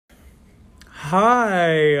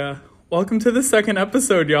Hi. Welcome to the second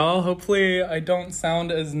episode, y'all. Hopefully, I don't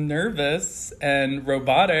sound as nervous and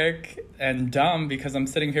robotic and dumb because I'm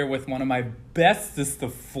sitting here with one of my bestest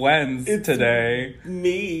of friends today.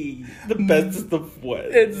 Me, the bestest of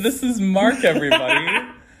friends. This is Mark, everybody.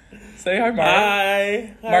 Say hi, Mark.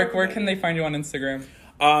 Hi. Mark, where can they find you on Instagram?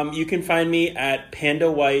 You can find me at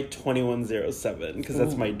PandaWhite2107 because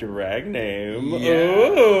that's my drag name. Yeah.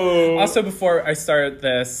 Ooh. Also, before I start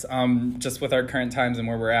this, just with our current times and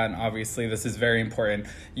where we're at, and obviously this is very important,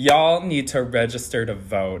 y'all need to register to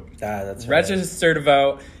vote. That's right. Register to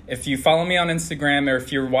vote. If you follow me on Instagram or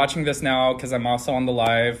if you're watching this now, because I'm also on the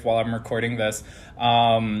live while I'm recording this,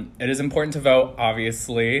 it is important to vote,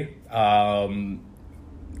 obviously.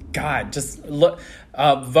 God, just look.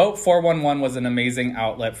 Vote 411 was an amazing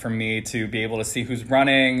outlet for me to be able to see who's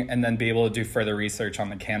running and then be able to do further research on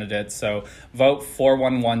the candidates. So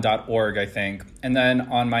vote411.org, I think. And then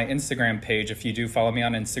on my Instagram page, if you do follow me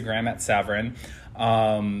on Instagram at Savrin,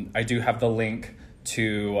 I do have the link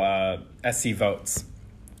to SC Votes.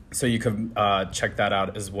 So you could check that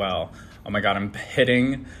out as well. Oh my God, I'm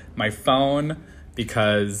hitting my phone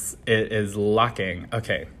because it is locking.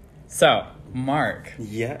 Okay, so Mark.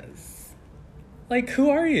 Yes. Like, who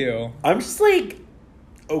are you? I'm just like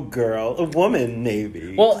a girl, a woman,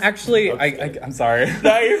 maybe. Well, actually, I'm sorry.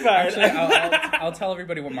 No, you're fine. Actually, I'll tell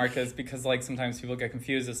everybody what Mark is because, like, sometimes people get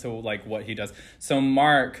confused as to, like, what he does. So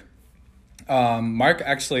Mark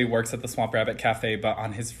actually works at the Swamp Rabbit Cafe, but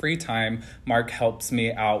on his free time, Mark helps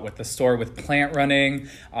me out with the store with plant running,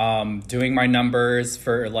 doing my numbers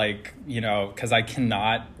for, like, because I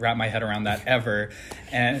cannot wrap my head around that ever.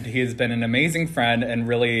 And he has been an amazing friend and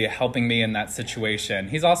really helping me in that situation.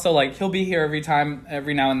 He's also like, he'll be here every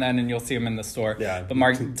now and then, and you'll see him in the store. Yeah, but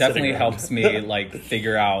Mark definitely helps me like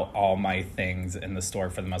figure out all my things in the store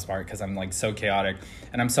for the most part because I'm like so chaotic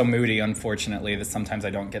and I'm so moody, unfortunately, that sometimes I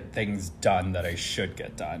don't get things done that I should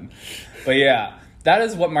get done. But yeah, that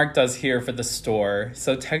is what Mark does here for the store.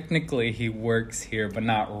 So technically he works here, but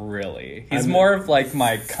not really. He's more of like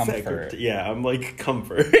my comfort. Yeah, I'm like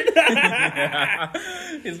comfort. Yeah.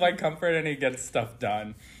 He's my comfort and he gets stuff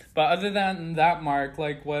done. But other than that, Mark,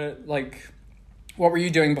 what were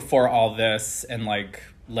you doing before all this and like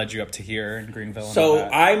led you up to here in Greenville? And So all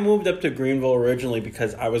that? I moved up to Greenville originally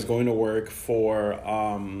because I was going to work for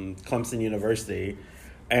Clemson University.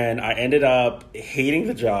 And I ended up hating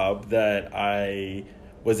the job that I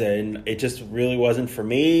was in. It just really wasn't for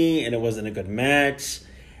me, and it wasn't a good match.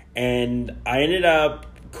 And I ended up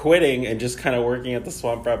quitting and just kind of working at the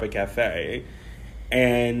Swamp Rabbit Cafe.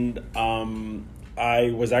 And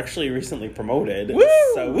I was actually recently promoted. Woo!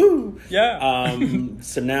 So woo! Yeah.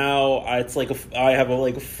 So now it's like I have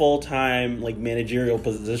a full-time like managerial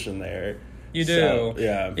position there. You do. So,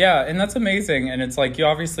 yeah. Yeah, and that's amazing. And it's like you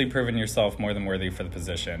obviously proven yourself more than worthy for the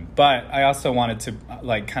position. But I also wanted to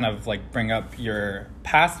bring up your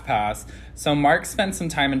past. So Mark spent some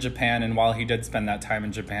time in Japan, and while he did spend that time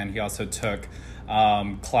in Japan, he also took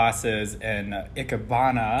classes in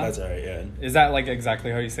Ikebana. That's right, yeah. Is that like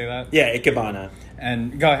exactly how you say that? Yeah, Ikebana.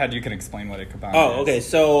 And go ahead, you can explain what Ikebana is. Oh, okay.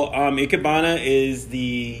 So Ikebana is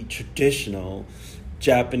the traditional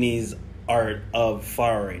Japanese art of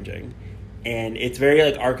flower arranging. And it's very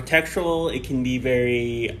like architectural. It can be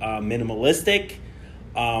very minimalistic.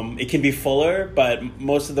 It can be fuller, but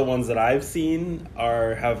most of the ones that I've seen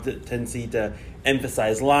have the tendency to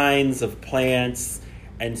emphasize lines of plants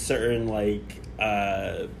and certain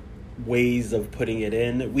ways of putting it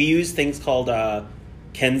in. We use things called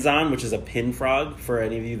kenzan, which is a pin frog for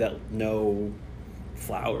any of you that know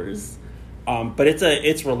flowers. But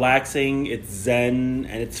it's relaxing, it's zen,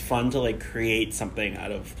 and it's fun to like create something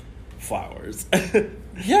out of flowers.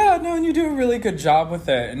 Yeah, no, and you do a really good job with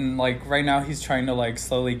it. And like right now he's trying to like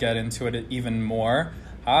slowly get into it even more.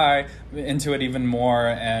 And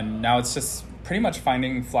now it's just pretty much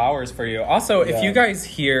finding flowers for you. Also, if you guys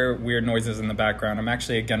hear weird noises in the background, I'm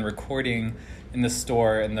actually again recording in the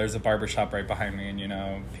store and there's a barbershop right behind me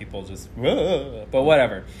and people just but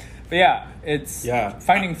whatever. But yeah, it's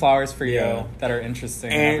finding flowers for you that are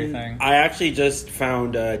interesting and everything. I actually just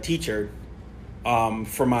found a teacher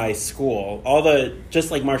for my school. Just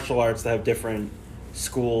like martial arts that have different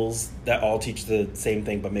schools that all teach the same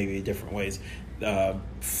thing but maybe different ways.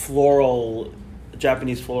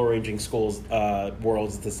 Japanese floral arranging schools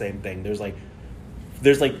worlds is the same thing. There's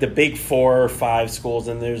the big 4 or 5 schools,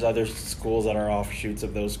 and there's other schools that are offshoots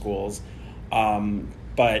of those schools.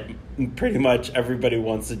 But pretty much everybody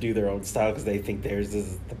wants to do their own style because they think theirs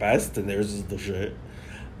is the best and theirs is the shit.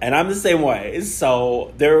 And I'm the same way.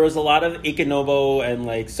 So there was a lot of Ikenobo and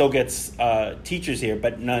like Soget's teachers here,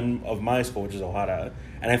 but none of my school, which is Ohara.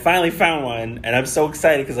 and I finally found one, and I'm so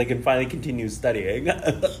excited because I can finally continue studying.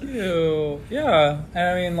 Ew. Yeah, and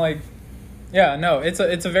I mean, like, yeah, no, it's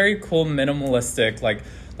a very cool minimalistic like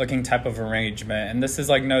looking type of arrangement, and this is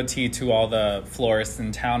like no tea to all the florists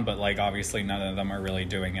in town, but like obviously none of them are really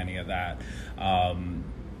doing any of that.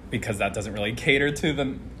 Because that doesn't really cater to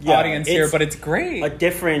the audience here, but it's great.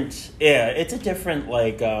 It's a different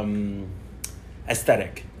like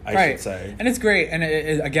aesthetic, I should say. And it's great. And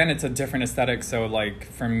again, it's a different aesthetic. So like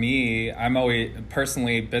for me, I'm always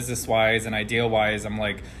personally business-wise and idea-wise, I'm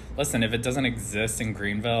like, listen, if it doesn't exist in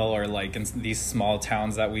Greenville or like in these small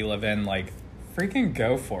towns that we live in, like freaking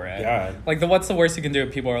go for it. Yeah. Like what's the worst you can do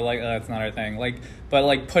if people are like, oh, it's not our thing. Like, but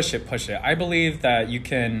like push it. I believe that you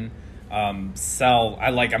can I'm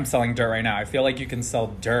selling dirt right now. I feel like you can sell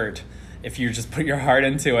dirt if you just put your heart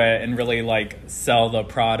into it and really like sell the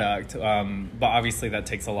product. But obviously that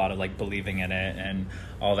takes a lot of like believing in it and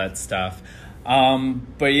all that stuff.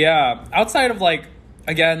 But yeah, outside of like,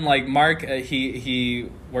 again, like Mark, he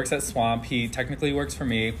works at Swamp. He technically works for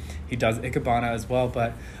me. He does Ikebana as well.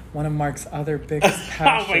 But one of Mark's other biggest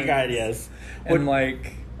passions. Oh my God, yes. And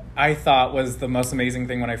like, I thought was the most amazing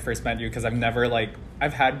thing when I first met you, because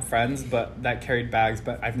I've had friends that carried bags,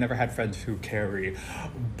 but I've never had friends who carry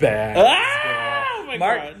bags. Oh my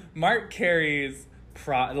God. Mark carries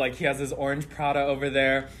he has his orange Prada over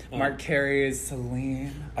there. Mark carries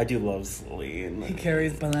Celine. I do love Celine. He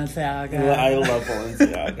carries Balenciaga. I love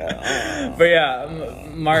Balenciaga. But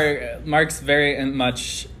yeah, Mark's very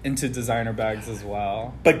much into designer bags as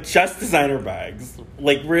well. But just designer bags.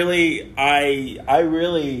 Like really, I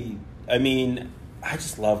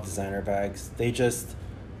just love designer bags. They're just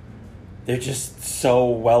so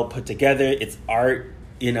well put together. It's art,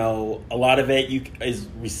 a lot of it is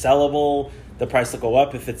resellable. The price will go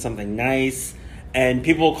up if it's something nice. And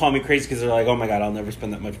people will call me crazy because they're like, oh my God, I'll never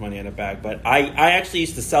spend that much money on a bag. But I actually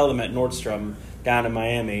used to sell them at Nordstrom down in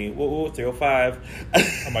Miami. Whoa, 305.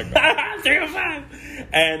 Oh my God. 305.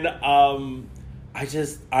 And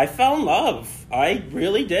I fell in love. I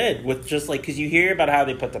really did, with just like, because you hear about how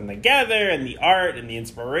they put them together and the art and the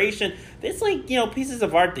inspiration. It's like, pieces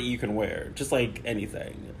of art that you can wear, just like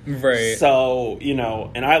anything. Right. So,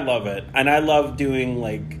 and I love it. And I love doing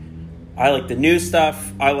I like the new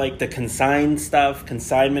stuff. I like the consigned stuff.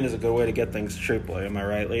 Consignment is a good way to get things cheaply. Am I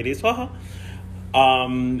right, ladies? And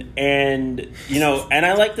I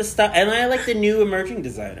like the stuff, and I like the new emerging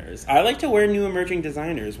designers. I like to wear new emerging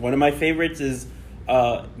designers. One of my favorites is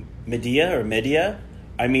Medea.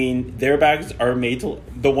 I mean, their bags are made to.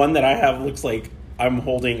 The one that I have looks like I'm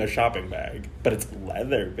holding a shopping bag, but it's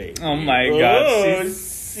leather, baby. Oh my God,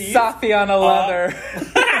 she's Saffiana leather.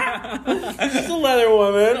 She's a leather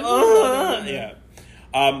woman. Yeah.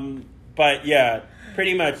 But yeah,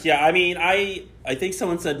 pretty much. Yeah. I mean, I think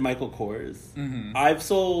someone said Michael Kors. Mm-hmm. I've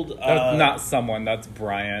sold. Not someone. That's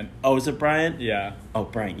Bryant. Oh, is it Bryant? Yeah. Oh,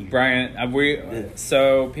 Bryant. Bryant.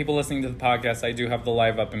 So people listening to the podcast, I do have the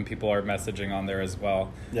live up, and people are messaging on there as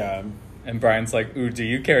well. Yeah. And Brian's like, "Ooh, do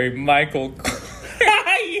you carry Michael Kors?"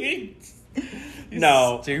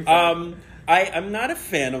 No. Stupid. I'm not a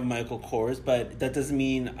fan of Michael Kors, but that doesn't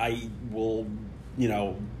mean I will,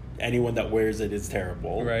 anyone that wears it is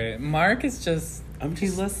terrible. Right. Mark is just,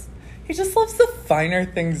 he just loves the finer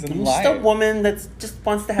things in life. Just a woman that just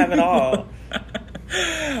wants to have it all.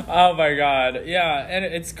 Oh my God. Yeah. And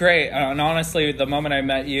it's great. And honestly, the moment I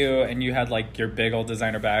met you and you had like your big old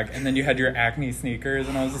designer bag and then you had your Acne sneakers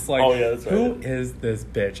and I was just like, oh, yeah, that's right. Who is this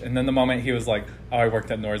bitch? And then the moment he was like, oh, I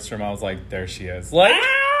worked at Nordstrom, I was like, there she is. Like,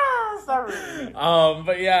 sorry.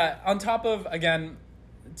 But yeah, on top of, again,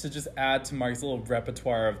 to just add to Mark's little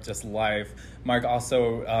repertoire of just life, Mark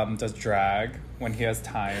also does drag when he has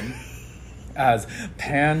time as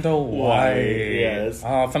Panda White. Yes.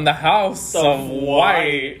 From the House of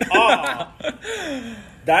White.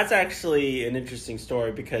 That's actually an interesting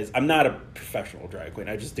story because I'm not a professional drag queen.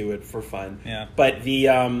 I just do it for fun. Yeah. But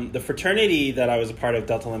the fraternity that I was a part of,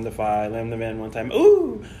 Delta Lambda Phi, Lambda Man one time,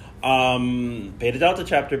 Beta Delta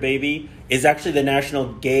chapter, baby, is actually the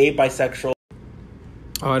national gay, bisexual.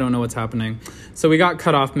 Oh, I don't know what's happening. So we got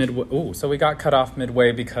cut off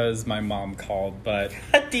midway because my mom called, but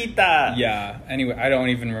Tita. Yeah. Anyway, I don't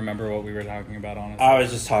even remember what we were talking about, honestly. I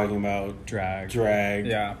was just talking about drag.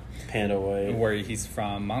 Yeah. Panda White. Where he's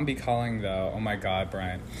from. Mom be calling though. Oh my God,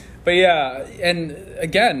 Brian. But yeah, and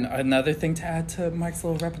again, another thing to add to Mike's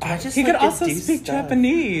little repertoire. He could also speak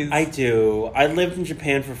Japanese. I do. I lived in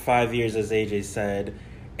Japan for 5 years, as AJ said,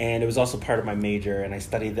 and it was also part of my major, and I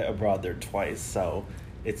studied abroad there twice, so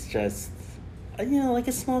it's just, like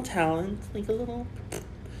a small talent, like a little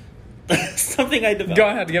something I developed. Go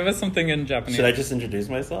ahead, give us something in Japanese. Should I just introduce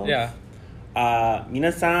myself? Yeah.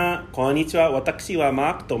 皆さん、こんにちは。私はマ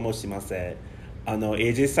ークと申します。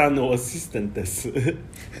AJ さんのアシスタントです。よ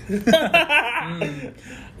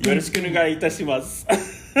ろしくお願いいたします。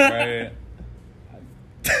Right.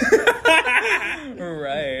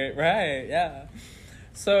 Right, yeah.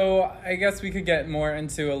 So I guess we could get more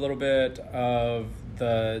into a little bit of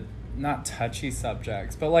the not touchy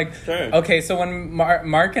subjects, but like, sure. Okay, so when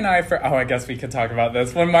Mark and I, I guess we could talk about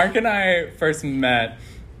this. When Mark and I first met,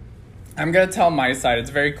 I'm going to tell my side. It's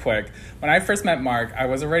very quick. When I first met Mark, I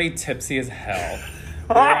was already tipsy as hell.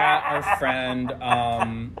 We were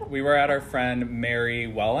at our friend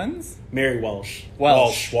Mary Wellens. Mary Welsh.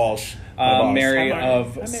 Mary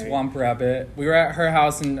of Swamp Rabbit. We were at her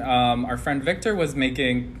house, and our friend Victor was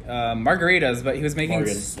making margaritas, but he was making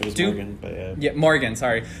Morgan,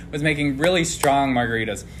 sorry, was making really strong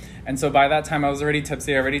margaritas. And so by that time, I was already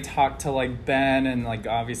tipsy. I already talked to like Ben, and like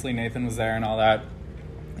obviously Nathan was there and all that.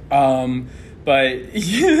 But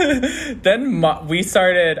then I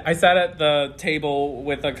sat at the table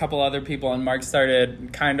with a couple other people, and Mark started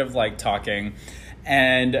kind of like talking,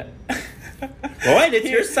 and go ahead, it's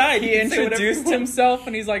your side. He introduced himself,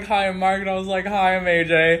 and he's like, "Hi, I'm Mark," and I was like, "Hi, I'm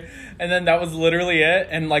AJ," and then that was literally it.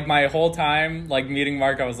 And like my whole time, like meeting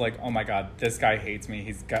Mark, I was like, "Oh my god, this guy hates me.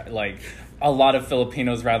 He's got like." A lot of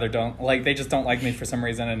Filipinos they just don't like me for some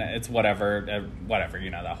reason, and it's whatever, you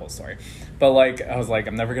know, that whole story. But like, I was like,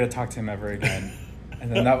 I'm never going to talk to him ever again.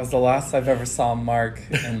 And then that was the last I've ever saw Mark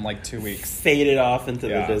in like 2 weeks. Faded off into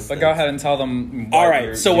the distance. But go ahead and tell them. All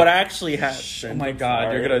right, so what actually happened. Oh my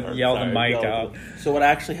god, you're going to yell the mic out. So what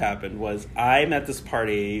actually happened was I'm at this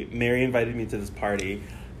party. Mary invited me to this party.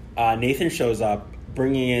 Nathan shows up,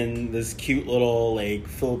 bringing in this cute little like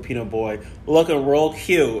Filipino boy looking real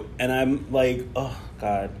cute, and I'm like, oh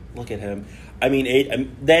god, look at him. I mean,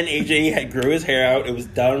 then AJ grew his hair out. It was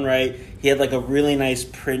done right. He had like a really nice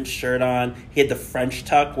print shirt on. He had the French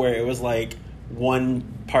tuck where it was like one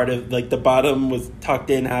part of like the bottom was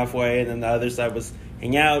tucked in halfway, and then the other side was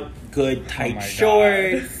hanging out. Good tight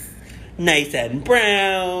shorts, nice and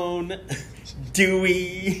brown,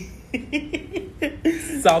 dewy,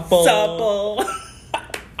 supple.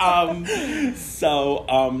 And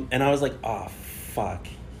I was like, oh, fuck.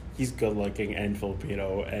 He's good looking and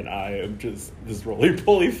Filipino, and I am just this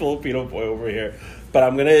roly-poly Filipino boy over here. But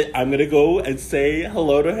I'm gonna go and say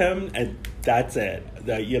hello to him, and that's it.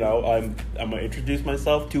 I'm gonna introduce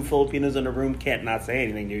myself. Two Filipinos in a room can't not say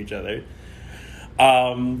anything to each other.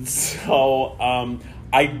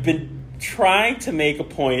 I've been trying to make a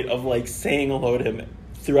point of like saying hello to him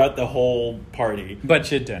throughout the whole party.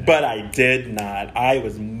 But you didn't. But I did not. I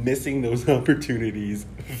was missing those opportunities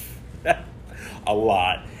a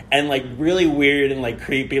lot. And like really weird and like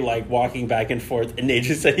creepy, like walking back and forth. And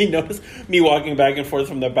AJ said he noticed me walking back and forth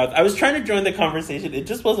from the bathroom. I was trying to join the conversation. It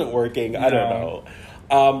just wasn't working. I don't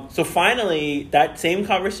know. So finally, that same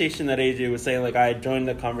conversation that AJ was saying, like I had joined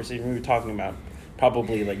the conversation we were talking about,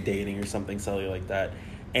 probably like dating or something silly like that.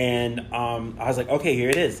 And I was like, okay, here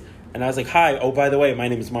it is. And I was like, hi, oh, by the way, my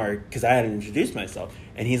name is Mark, because I hadn't introduced myself.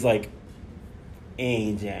 And he's like,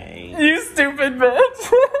 AJ. You stupid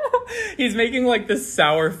bitch. He's making like this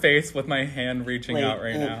sour face with my hand reaching out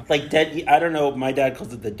right now. Like dead, I don't know, my dad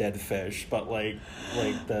calls it the dead fish, but like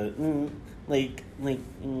the,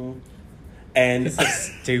 And this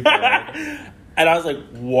is stupid. And I was like,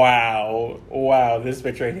 wow, this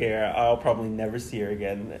bitch right here, I'll probably never see her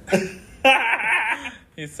again.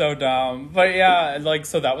 He's so dumb. But yeah, like,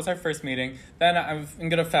 so that was our first meeting. Then I'm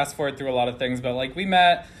going to fast forward through a lot of things, but like we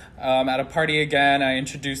met at a party again. I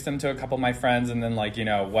introduced him to a couple of my friends, and then like,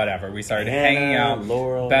 whatever. We started hanging out,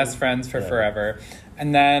 Laurel, best friends for forever.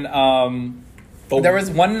 And then there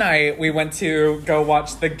was one night we went to go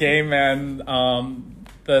watch the Gay Men,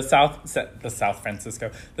 the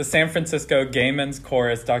San Francisco Gay Men's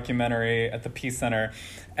Chorus documentary at the Peace Center.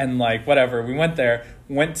 And like, whatever, we went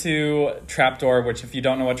to Trapdoor, which if you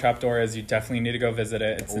don't know what Trapdoor is, you definitely need to go visit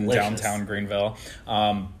it. It's Delicious. In downtown Greenville.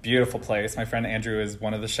 Beautiful place. My friend Andrew is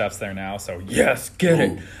one of the chefs there now, so yes, get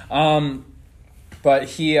it.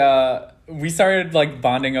 But we started like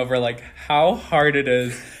bonding over like how hard it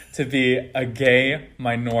is to be a gay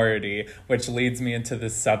minority, which leads me into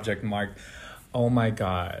this subject, Mark. Oh my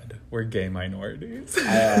God, we're gay minorities.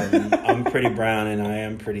 I'm pretty brown and I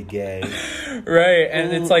am pretty gay. Right,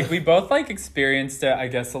 and it's like we both like experienced it, I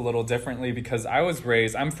guess, a little differently because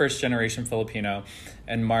I'm first generation Filipino,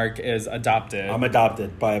 and Mark is adopted. I'm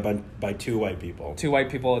adopted by two white people. Two white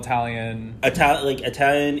people, Italian,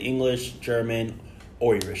 English, German,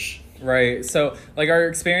 Irish. Right, so like our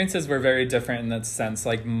experiences were very different in that sense.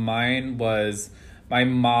 Like mine was My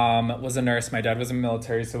mom was a nurse. My dad was in the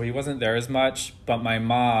military, so he wasn't there as much. But my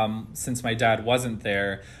mom, since my dad wasn't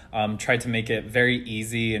there, tried to make it very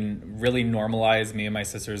easy and really normalize me and my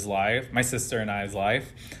sister and I's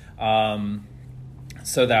life.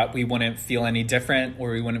 So that we wouldn't feel any different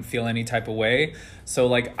or we wouldn't feel any type of way. So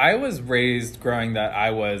like I was raised growing that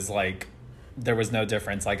I was like, there was no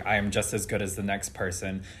difference. Like I am just as good as the next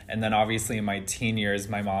person. And then obviously in my teen years,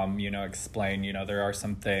 my mom, explained, there are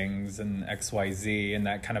some things and XYZ and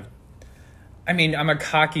that kind of, I mean, I'm a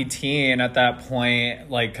cocky teen at that point,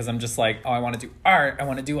 like, cause I'm just like, oh, I want to do art. I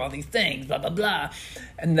want to do all these things, blah, blah, blah.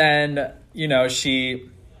 And then, she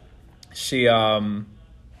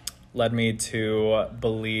led me to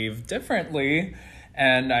believe differently.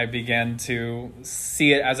 And I began to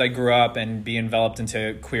see it as I grew up and be enveloped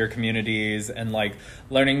into queer communities and like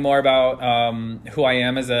learning more about who I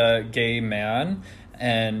am as a gay man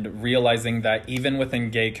and realizing that even within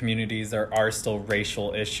gay communities, there are still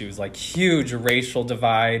racial issues, like huge racial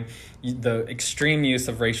divide, the extreme use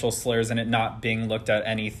of racial slurs and it not being looked at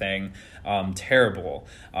anything terrible.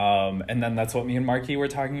 And then that's what me and Marky were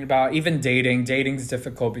talking about. Even dating's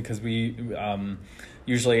difficult because we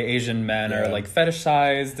usually Asian men are like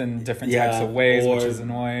fetishized in different types of ways, which is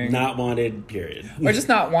annoying. Not wanted, period. Or just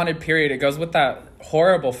not wanted, period. It goes with that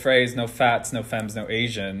horrible phrase, no fats, no femmes, no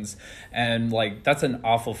Asians. And like that's an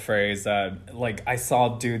awful phrase that like I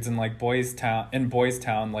saw dudes in like Boys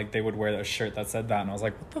Town, like they would wear a shirt that said that and I was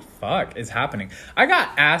like, what the fuck is happening? I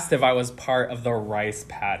got asked if I was part of the rice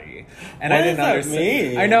patty. And what I didn't understand.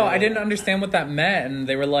 Mean? I know, I didn't understand what that meant. And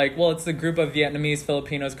they were like, well, it's a group of Vietnamese,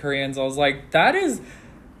 Filipinos, Koreans. I was like, that is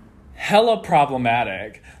hella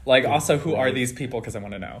problematic. Like, also, who are these people? Because I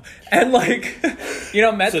want to know. And, like,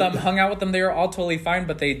 met them, hung out with them. They were all totally fine,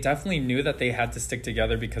 but they definitely knew that they had to stick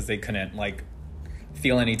together because they couldn't, like,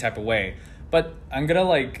 feel any type of way. But I'm going to,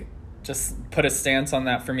 like, just put a stance on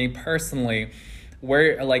that for me personally,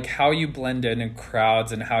 where, like, how you blend in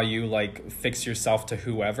crowds and how you, like, fix yourself to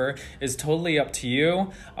whoever is totally up to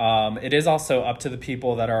you. It is also up to the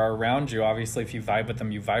people that are around you. Obviously, if you vibe with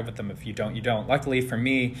them, you vibe with them. If you don't, you don't. Luckily for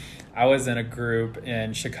me, I was in a group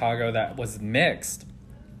in Chicago that was mixed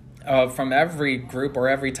from every group or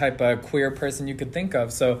every type of queer person you could think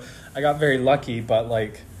of. So I got very lucky, but,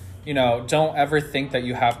 like, don't ever think that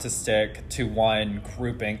you have to stick to one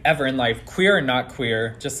grouping ever in life, queer or not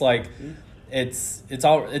queer, just, like... It's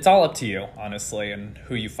all up to you, honestly, and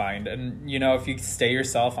who you find. And, if you stay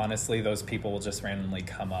yourself, honestly, those people will just randomly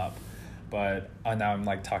come up. But now I'm,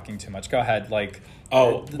 like, talking too much. Go ahead, like...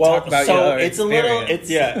 Oh, well, so it's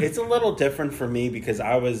a little different for me because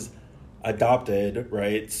I was adopted,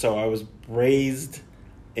 right? So I was raised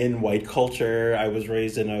in white culture. I was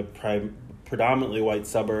raised in a predominantly white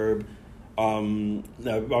suburb. I'm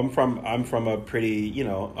from a pretty,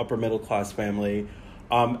 upper middle class family.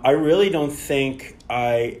 I really don't think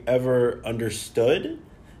I ever understood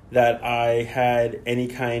that I had any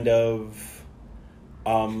kind of,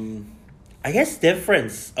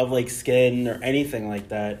 difference of like skin or anything like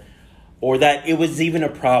that, or that it was even a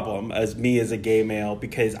problem as a gay male,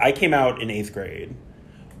 because I came out in 8th grade.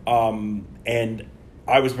 And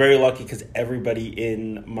I was very lucky because everybody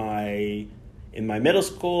in my middle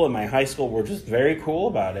school and my high school were just very cool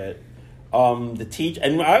about it. I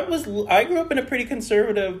grew up in a pretty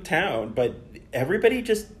conservative town, but everybody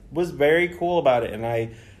just was very cool about it. And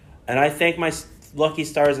I thank my lucky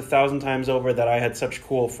stars 1,000 times over that I had such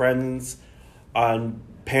cool friends and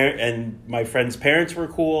my friends' parents were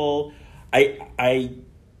cool. I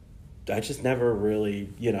just never really,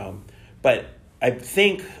 but I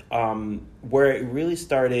think, where it really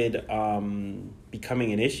started,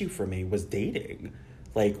 becoming an issue for me was dating.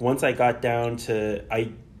 Like once I got down to,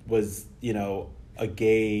 was, a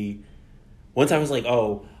gay, once I was like,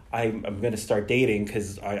 oh, I'm going to start dating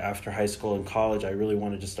because after high school and college, I really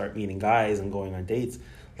wanted to start meeting guys and going on dates.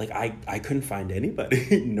 Like, I couldn't find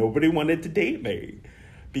anybody. Nobody wanted to date me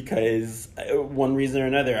because one reason or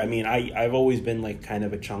another. I mean, I've always been, like, kind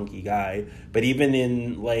of a chunky guy. But even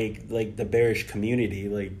in, like the bearish community,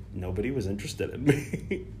 like, nobody was interested in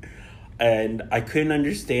me. And I couldn't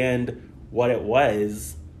understand what it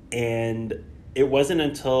was. And it wasn't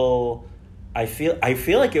until I feel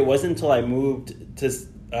like it wasn't until I moved to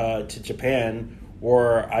Japan,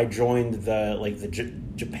 or I joined the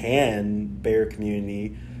Japan bear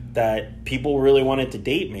community, that people really wanted to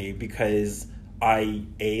date me because I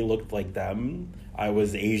looked like them. I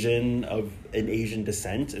was Asian, of an Asian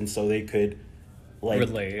descent, and so they could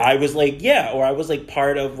relate. I was like, yeah, or I was like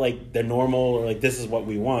part of like the normal, or like this is what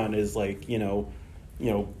we want is like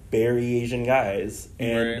very Asian guys.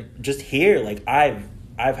 And just here, like I've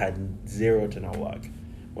had zero to no luck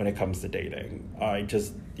when it comes to dating. I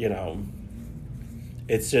just,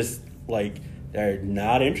 it's just like they're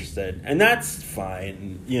not interested, and that's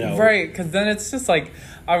fine, Right, because then it's just like,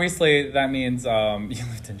 obviously that means you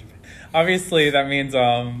lived in Japan. Obviously that means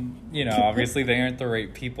obviously they aren't the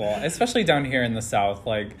right people, especially down here in the South.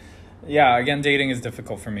 Like, yeah, again, dating is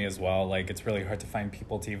difficult for me as well. Like, it's really hard to find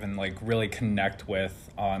people to even like really connect with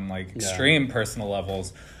on like extreme personal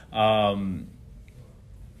levels.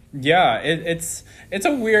 It's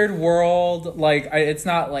a weird world. Like, it's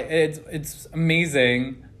not like it's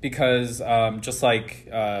amazing because just like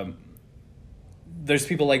there's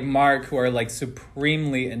people like Mark who are like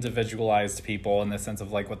supremely individualized people in the sense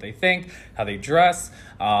of like what they think, how they dress,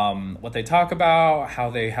 what they talk about,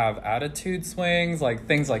 how they have attitude swings, like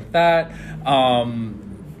things like that,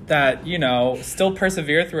 that, still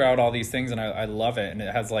persevere throughout all these things. And I love it. And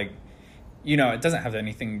it has like, it doesn't have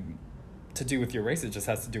anything to do with your race. It just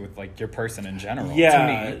has to do with like your person in general.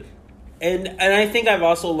 Yeah. To me. And I think I've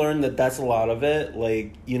also learned that that's a lot of it.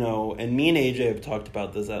 Like, and me and AJ have talked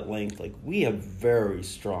about this at length. Like, we have very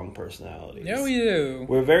strong personalities. Yeah, we do.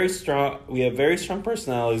 We're very strong. We have very strong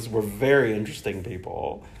personalities. We're very interesting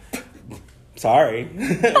people. Sorry.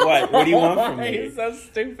 What do you want from me? You're so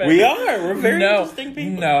stupid. We are. We're very interesting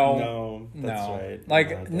people. No. That's right.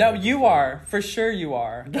 Like, no, you are. For sure you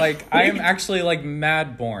are. Like, I am actually, like,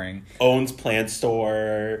 mad boring. Owns plant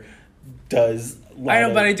store. Does... I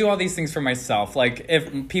know, but I do all these things for myself. Like,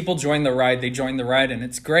 if people join the ride, they join the ride, and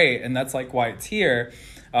it's great. And that's, like, why it's here.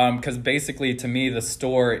 Because basically, to me, the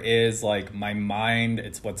store is, like, my mind.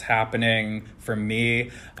 It's what's happening for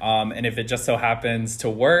me. And if it just so happens to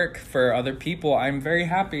work for other people, I'm very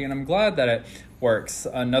happy, and I'm glad that it works.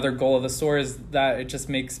 Another goal of the store is that it just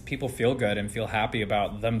makes people feel good and feel happy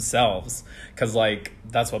about themselves. Because, like,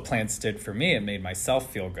 that's what plants did for me. It made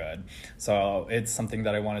myself feel good. So it's something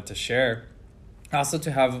that I wanted to share. Also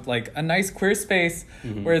to have like a nice queer space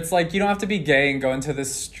where it's like you don't have to be gay and go into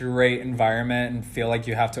this straight environment and feel like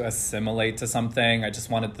you have to assimilate to something. I just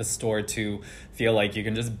wanted the store to feel like you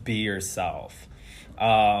can just be yourself.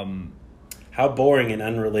 How boring and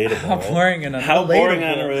unrelatable. How boring and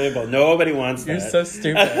unrelatable. Nobody wants that. You're so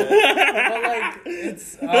stupid. But like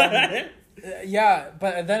it's yeah,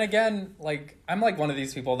 but then again, like, I'm like one of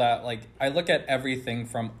these people that, like, I look at everything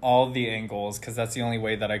from all the angles because that's the only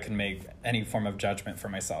way that I can make any form of judgment for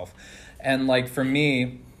myself. And, like, for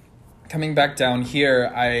me, coming back down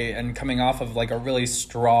here, and coming off of, like, a really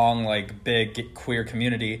strong, like, big queer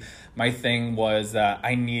community, my thing was that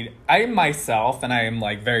I am myself, and I am,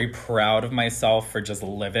 like, very proud of myself for just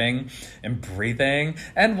living and breathing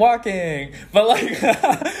and walking. But,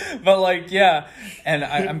 like, yeah. And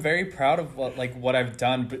I'm very proud of what I've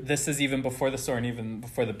done. But this is even before the store and even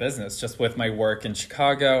before the business, just with my work in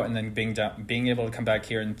Chicago and then being able to come back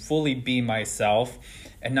here and fully be myself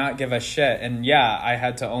and not give a shit. And yeah, I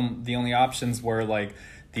had to own, the only options were like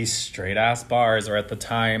these straight ass bars, or at the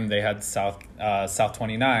time they had South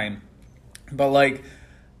 29. But like,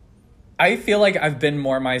 I feel like I've been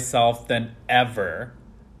more myself than ever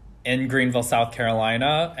in Greenville, South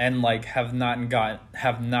Carolina, and like have not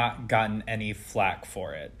gotten any flack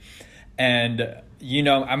for it. And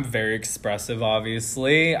I'm very expressive,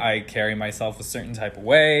 obviously. I carry myself a certain type of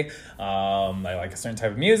way. I like a certain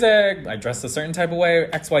type of music. I dress a certain type of way,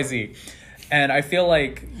 XYZ. And I feel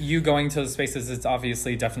like you going to the spaces, it's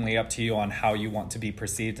obviously definitely up to you on how you want to be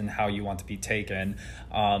perceived and how you want to be taken.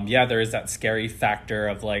 Yeah, there is that scary factor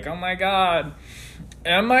of like, oh my God,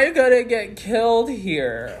 am I gonna get killed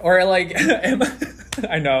here? Or like,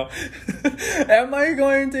 I know. Am I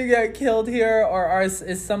going to get killed here? Or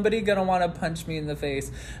is somebody gonna want to punch me in the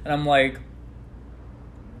face? And I'm like,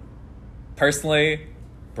 personally,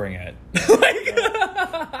 bring it.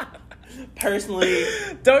 Personally,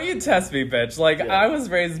 don't you test me, bitch. Like, yeah. I was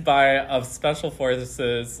raised by a special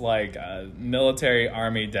forces, like, military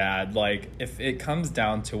army dad. Like, if it comes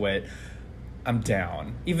down to it, I'm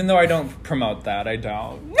down. Even though I don't promote that, I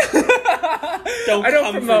don't. Don't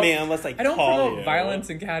come for me unless I don't call promote you. Violence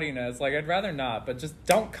and cattiness. Like, I'd rather not, but just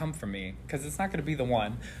don't come for me, because it's not going to be the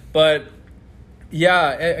one. But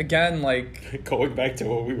yeah, again, like, going back to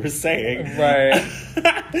what we were saying, right?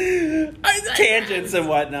 Tangents and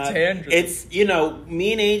whatnot. Tangents. It's me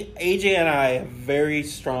and AJ and I have very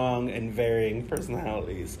strong and varying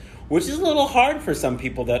personalities, which is a little hard for some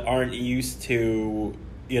people that aren't used to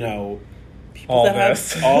people all that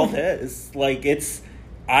this. have all this. Like, it is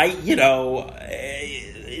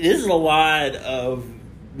a lot of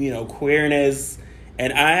queerness,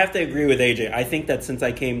 and I have to agree with AJ. I think that since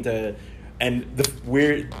I came to And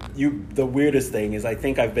the weirdest thing is I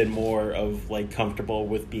think I've been more of like comfortable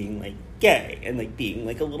with being like gay and like being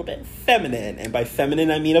like a little bit feminine, and by feminine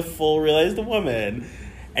I mean a full realized woman,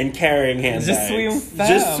 and carrying handbags. Je suis une femme.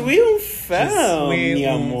 Je suis une femme, Je suis mi une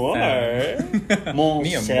amour. femme. Mon Mi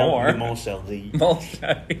chéri, amour. mon chéri.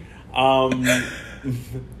 Bullshit.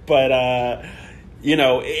 But you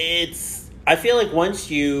know, I feel like once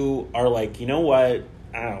you are like, you know what,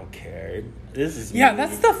 I don't care. This is Yeah, me.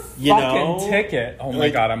 that's the fucking You know? ticket. Oh my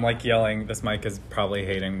Like- god, I'm like yelling. This mic is probably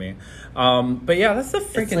hating me. But yeah, that's the It's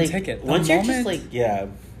freaking like, ticket. The once you're just moment- like, yeah,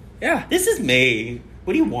 yeah. this is me.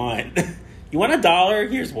 What do you want? You want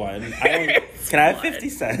 $1? Here's one. Can I have 50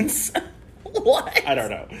 cents? What? I don't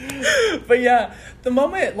know. But yeah, the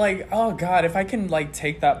moment, like, oh god, if I can like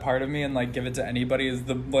take that part of me and like give it to anybody, is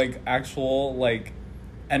the like actual like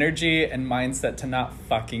energy and mindset to not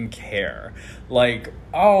fucking care. Like,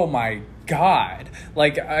 oh my god,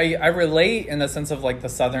 like I relate in the sense of like the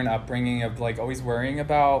Southern upbringing of like always worrying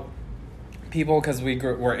about people because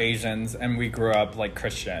we're Asians and we grew up like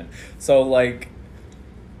Christian, so like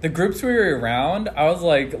the groups we were around, I was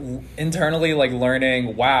like internally like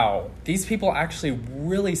learning, wow, these people actually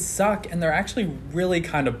really suck and they're actually really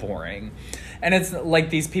kind of boring. And it's like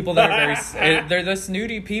these people that are very, they're the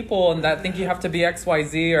snooty people and that think you have to be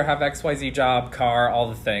XYZ or have XYZ job, car, all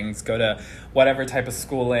the things, go to whatever type of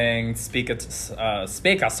schooling, speak a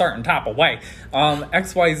certain type of way,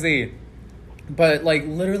 XYZ. But like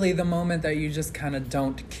literally the moment that you just kind of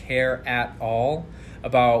don't care at all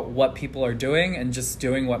about what people are doing and just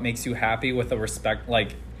doing what makes you happy with a respect,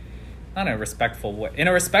 like not in a respectful way, in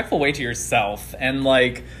a respectful way to yourself and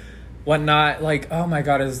like whatnot, like, oh my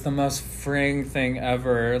god, it's the most freeing thing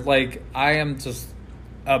ever. Like I am just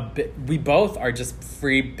we both are just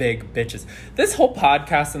free big bitches. This whole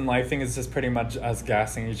podcast and life thing is just pretty much us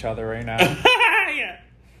gassing each other right now. Yeah.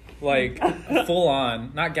 Like full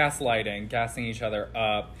on, not gaslighting, gassing each other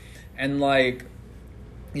up. And like,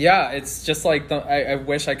 yeah, it's just like I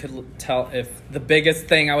wish I could tell if the biggest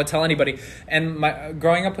thing I would tell anybody. And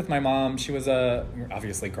growing up with my mom, she was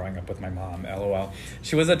obviously growing up with my mom, LOL.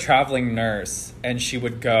 She was a traveling nurse, and she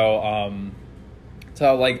would go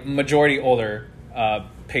to like majority older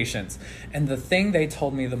patients. And the thing they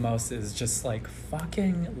told me the most is just like,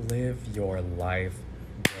 fucking live your life,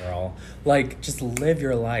 girl. Like, just live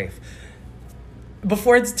your life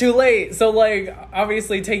before it's too late. So like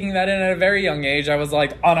obviously taking that in at a very young age, I was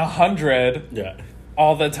like on 100 Yeah.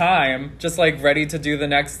 all the time, just like ready to do the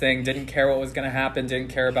next thing, didn't care what was going to happen, didn't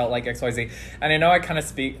care about like XYZ. And I know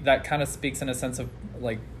that kind of speaks in a sense of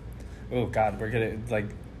like, oh god, we're gonna like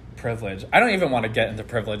privilege. I don't even want to get into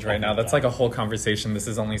privilege right now. That's like a whole conversation. This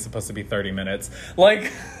is only supposed to be 30 minutes.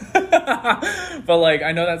 Like, but like,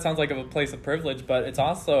 I know that sounds like a place of privilege, but it's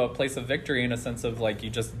also a place of victory in a sense of like,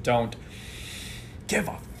 you just don't give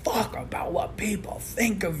a fuck about what people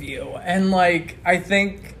think of you. And like, I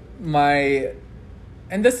think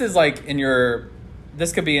and this is like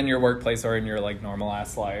this could be in your workplace or in your like normal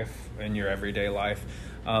ass life, in your everyday life.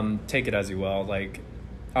 Take it as you will. Like,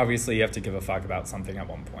 obviously you have to give a fuck about something at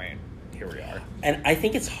one point. Here we are. And I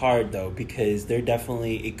think it's hard though, because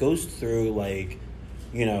it goes through like,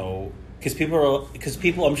 you know, because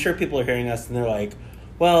people, I'm sure people are hearing us and they're like,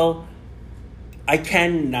 well, I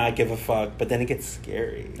cannot give a fuck, but then it gets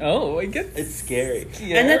scary. Oh, it's scary.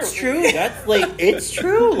 Scary. And that's true. That's like, it's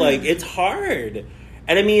true. Like, it's hard.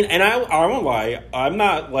 And I mean, and I won't lie, I'm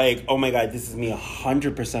not like, oh my god, this is me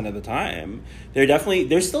 100% of the time.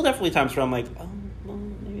 There's still definitely times where I'm like, oh, well,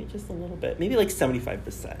 maybe just a little bit. Maybe like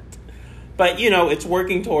 75%. But, you know, it's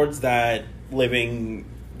working towards that, living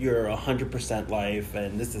your 100% life,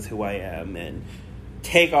 and this is who I am, and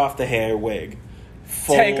take off the hair wig.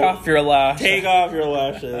 Take off your lashes. Take off your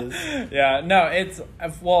lashes. Yeah, no, it's,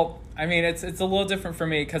 well, I mean, it's a little different for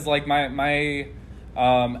me, because like my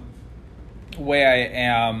way I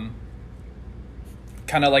am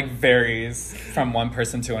kind of like varies from one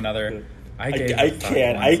person to another. I can't,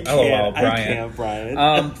 Brian.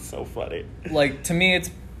 That's so funny. Like, to me, it's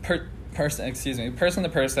person to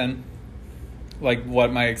person, like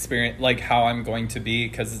what my experience, like how I'm going to be,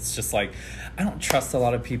 because it's just like, I don't trust a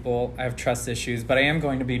lot of people. I have trust issues, but I am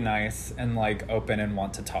going to be nice and like open and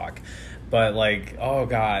want to talk. But like, oh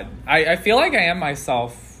god, I feel like I am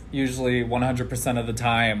myself usually 100% of the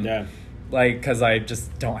time. Yeah. Like, because I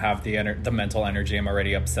just don't have the mental energy. I'm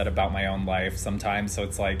already upset about my own life sometimes, so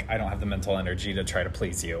it's like I don't have the mental energy to try to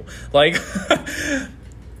please you. Like,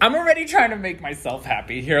 I'm already trying to make myself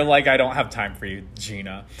happy here. Like, I don't have time for you,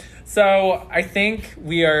 Gina. So I think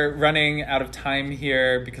we are running out of time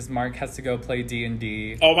here because Mark has to go play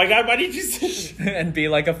D&D. Oh my God, why did you say and be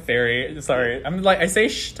like a fairy. Sorry. I say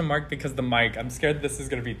shh to Mark because the mic. I'm scared this is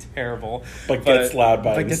going to be terrible. But gets loud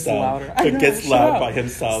by himself. Gets louder. But gets loud by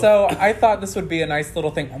himself. So I thought this would be a nice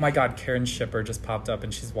little thing. Oh my God, Karen Shipper just popped up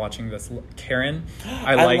and she's watching this. Karen,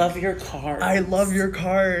 I love your cards. I love your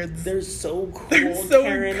cards. They're so cool. They're so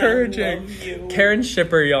Karen, encouraging. I love you. Karen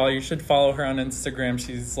Shipper, y'all. You should follow her on Instagram.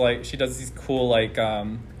 She's like, she does these cool like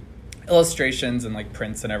illustrations and like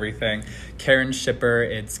prints and everything. Karen Shipper,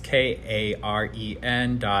 it's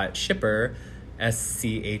KAREN.Shipper,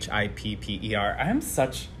 SCHIPPER. I am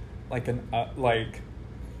such like an I'm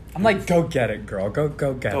like, go get it, girl. Go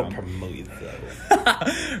get Go them. promote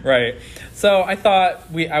yourself. Right. So I thought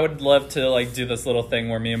I would love to like do this little thing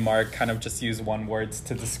where me and Mark kind of just use one words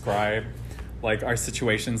to describe like our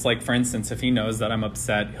situations. Like for instance, if he knows that I'm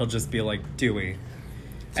upset, he'll just be like, Dewey.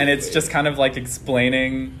 And it's just kind of like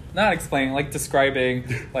describing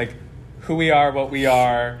like who we are, what we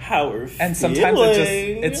are, how we're feeling. And sometimes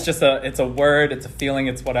it's a word, it's a feeling,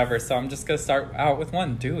 it's whatever. So I'm just gonna start out with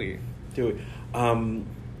one, Dewey. Dewey.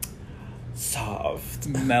 Soft.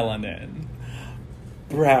 Melanin.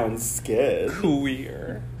 Brown skin.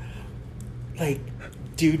 Queer. Like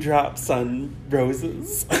dewdrops on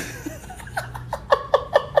roses.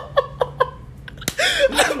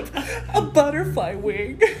 A butterfly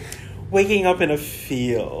wing. Waking up in a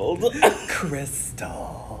field.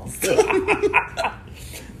 Crystals.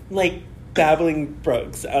 Like babbling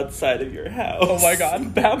brooks outside of your house. Oh my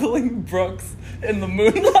God, babbling brooks in the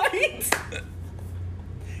moonlight.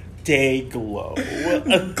 Day glow.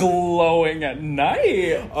 Glowing at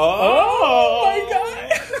night. Oh my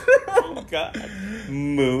God. Oh God.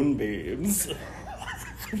 Moonbeams.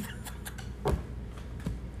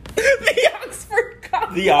 The Oxford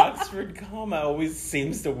comma. The Oxford comma always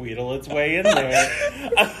seems to wheedle its way in there.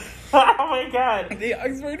 Oh my God. The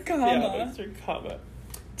Oxford comma. The Oxford comma.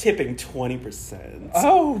 Tipping 20%.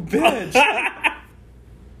 Oh, bitch.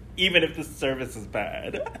 Even if the service is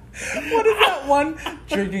bad. What is that one?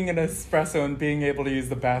 Drinking an espresso and being able to use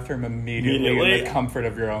the bathroom immediately in the comfort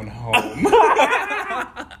of your own home.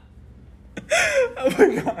 Oh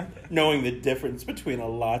my God. Knowing the difference between a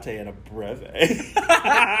latte and a breve.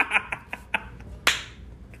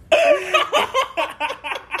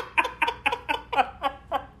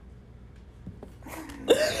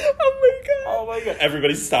 Oh my God.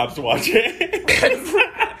 Everybody stops watching.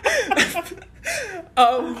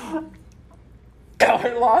 Oh,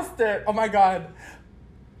 I lost it. Oh my God.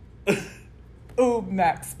 Ooh,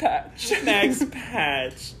 Max Patch. Max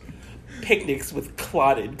Patch. Picnics with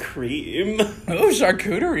clotted cream. Ooh,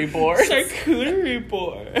 charcuterie boards. Charcuterie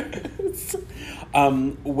boards.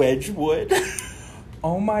 Wedgwood.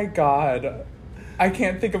 Oh my God. I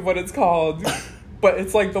can't think of what it's called. But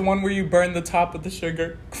it's like the one where you burn the top of the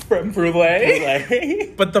sugar creme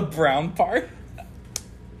brulee. But the brown part.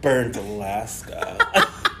 Burnt Alaska.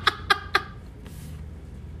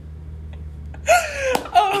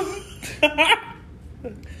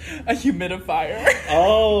 A humidifier.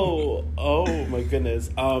 Oh my goodness.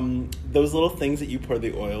 Those little things that you pour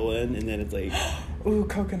the oil in, and then it's like, ooh,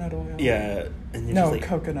 coconut oil. Yeah, and you're no, just like,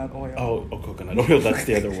 coconut oil. Oh, coconut oil. That's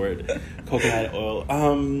the other word. Coconut oil.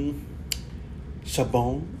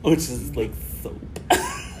 Chabon, which is like soap.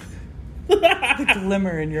 The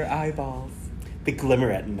glimmer in your eyeballs. The glimmer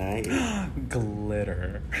at night.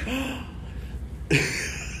 Glitter.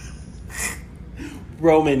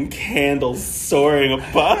 Roman candles soaring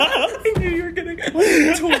above. I knew you were gonna go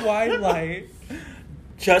Twilight.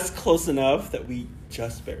 Just close enough that we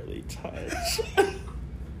just barely touch.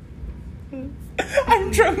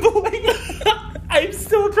 I'm trembling. I'm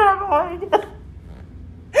still trembling.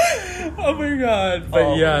 Oh my God.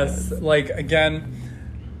 But yes, like again,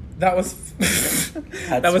 that was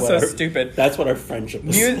that was so stupid. That's what our friendship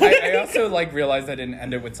is. I also like realized I didn't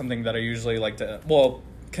end it with something that I usually like to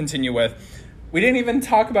continue with. We didn't even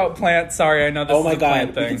talk about plants. Sorry, I know this is a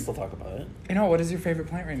plant thing. We can still talk about it. You know, what is your favorite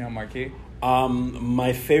plant right now, Marky?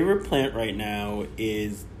 My favorite plant right now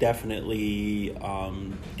is definitely,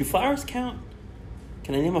 do flowers count?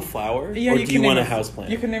 Can I name a flower? Yeah, or do you want a house plant?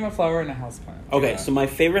 You can name a flower and a house plant. Okay, so my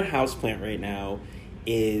favorite house plant right now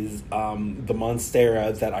is the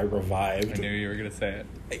Monstera that I revived. I knew you were going to say it.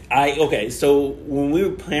 Okay, so when we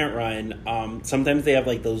would plant run, sometimes they have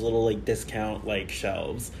like those little like discount like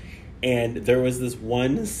shelves. And there was this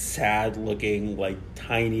one sad looking like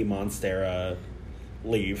tiny Monstera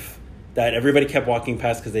leaf that everybody kept walking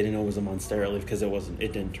past because they didn't know it was a Monstera leaf because it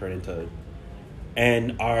didn't turn into.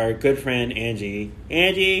 And our good friend Angie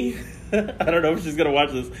I don't know if she's gonna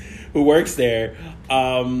watch this, who works there,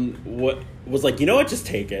 what was like, you know what, just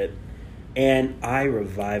take it. And I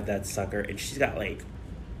revived that sucker, and she's got like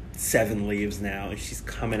 7 leaves now, and she's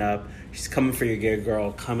coming up. She's coming for your gig,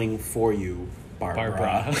 girl, coming for you,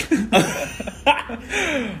 Barbara.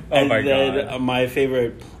 Oh my god. My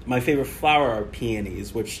favorite flower are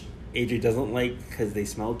peonies, which Adri doesn't like because they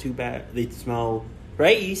smell too bad. They smell,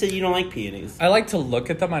 right? You said you don't like peonies. I like to look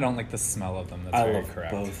at them. I don't like the smell of them. That's I very love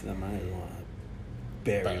correct. both of them. I want to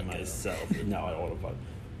bury myself. No, I don't want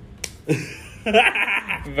to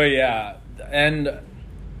fuck. But yeah, and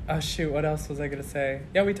oh shoot, what else was I gonna say?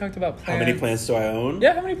 Yeah, we talked about plants. How many plants do I own?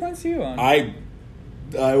 Yeah, how many plants do you own? I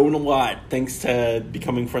own a lot thanks to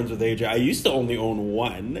becoming friends with AJ. I used to only own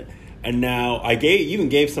 1, and now I even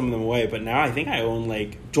gave some of them away. But now I think I own,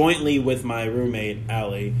 like, jointly with my roommate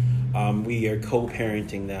Allie. We are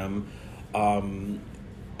co-parenting them.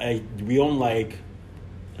 We own like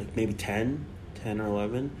maybe 10 or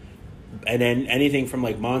 11, and then anything from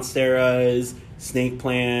like monsteras, snake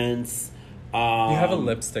plants. You have a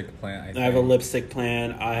lipstick plant, I think. I have a lipstick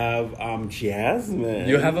plant. I have jasmine.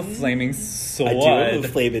 You have a flaming sword. I do have a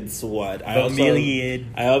flaming sword. I have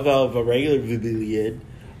a regular Viviliad.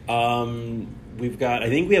 I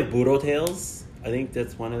think we have Burro tails. I think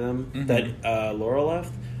that's one of them that Laura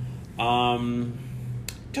left.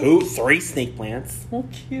 3 snake plants. Well,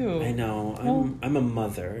 cute. I know. I'm a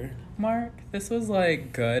mother. Mark, this was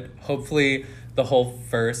like good. Hopefully the whole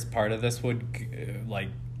first part of this would like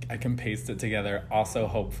I can paste it together. Also,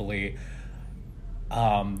 hopefully,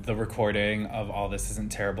 the recording of all this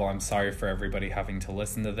isn't terrible. I'm sorry for everybody having to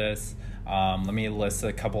listen to this. Let me list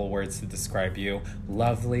a couple of words to describe you.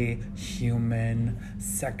 Lovely, human,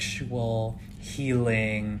 sexual,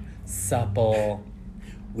 healing, supple.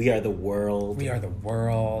 We are the world. We are the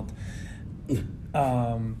world.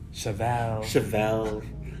 Chevelle.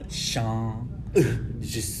 Sean.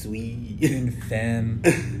 Je suis. Une femme.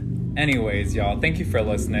 Anyways, y'all, thank you for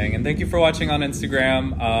listening, and thank you for watching on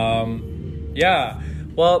Instagram. Yeah,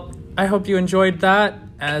 well, I hope you enjoyed that,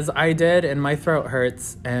 as I did, and my throat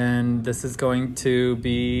hurts, and this is going to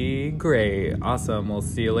be great. Awesome. We'll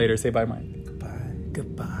see you later. Say bye, Mike. Goodbye.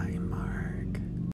 Goodbye.